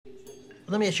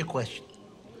Let me ask you a question.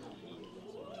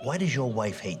 Why does your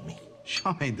wife hate me?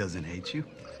 Charmaine doesn't hate you.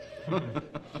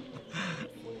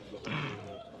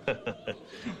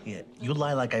 Yeah, you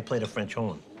lie like I played a French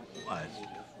horn. What?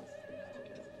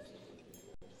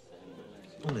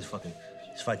 Look at this fucking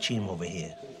Svachim over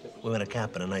here. Wearing a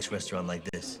cap in a nice restaurant like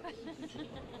this.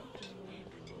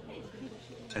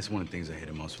 That's one of the things I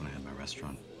hated most when I had my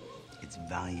restaurant. Its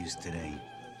values today.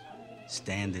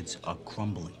 Standards are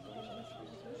crumbling.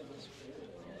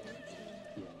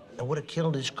 And would have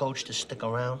killed his coach to stick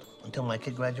around until my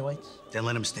kid graduates? Then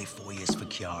let him stay 4 years for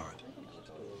Kiara.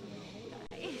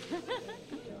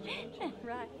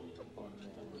 Right.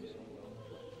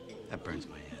 That burns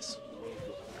my ass.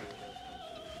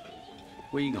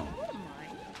 Where you going? Oh,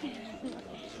 my.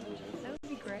 That would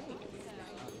be great.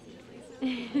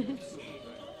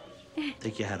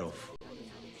 Take your hat off.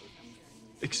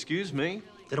 Excuse me?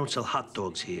 They don't sell hot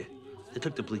dogs here. They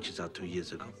took the bleachers out 2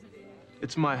 years ago.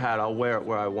 It's my hat. I'll wear it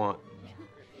where I want.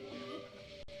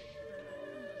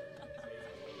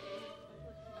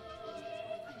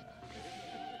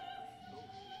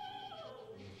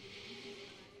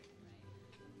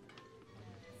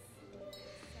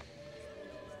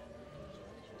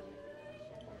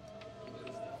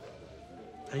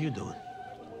 How you doing?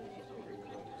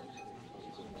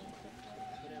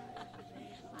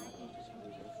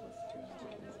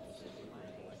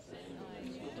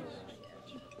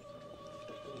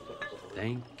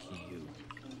 Thank you.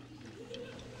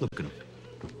 Look at him.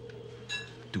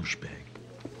 Douchebag.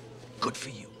 Good for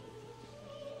you.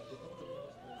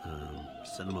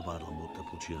 Send him a bottle of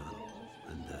Montepulciano.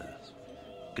 And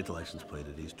get the license plate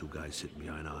of these two guys sitting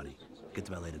behind Artie. Get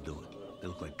the valet to do it. They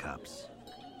look like cops.